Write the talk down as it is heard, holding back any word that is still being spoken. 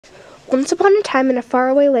Once upon a time in a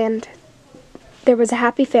faraway land, there was a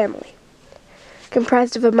happy family,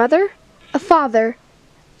 comprised of a mother, a father,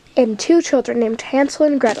 and 2 children named Hansel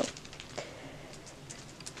and Gretel.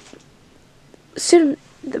 Soon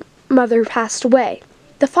the mother passed away.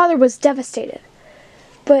 The father was devastated,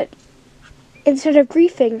 but instead of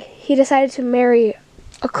grieving, he decided to marry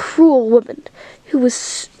a cruel woman who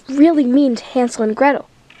was really mean to Hansel and Gretel.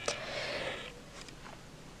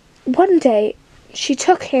 One day, she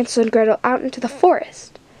took Hansel and Gretel out into the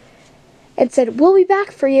forest and said, "We'll be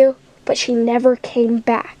back for you," but she never came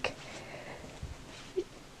back.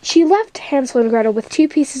 She left Hansel and Gretel with 2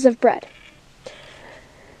 pieces of bread,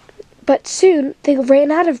 but soon they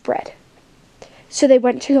ran out of bread, so they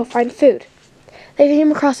went to go find food. They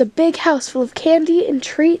came across a big house full of candy and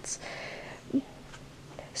treats,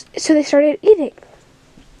 so they started eating.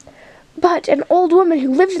 But an old woman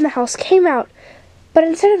who lived in the house came out, but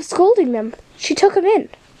instead of scolding them, she took them in.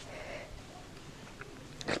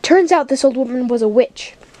 Turns out this old woman was a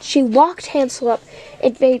witch. She locked Hansel up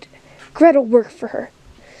and made Gretel work for her.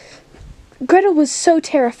 Gretel was so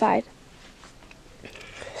terrified.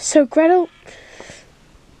 So Gretel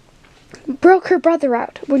broke her brother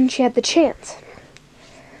out when she had the chance.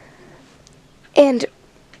 And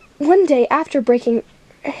one day after breaking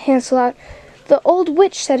Hansel out, the old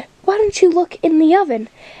witch said, "Why don't you look in the oven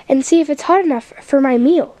and see if it's hot enough for my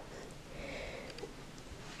meal?"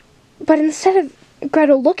 But instead of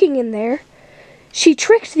Gretel looking in there, she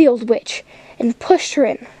tricked the old witch and pushed her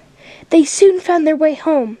in. They soon found their way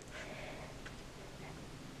home,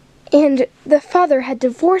 and the father had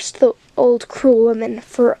divorced the old cruel woman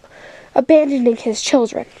for abandoning his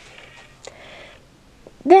children.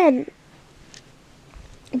 But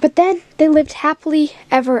then they lived happily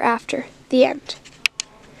ever after. The end.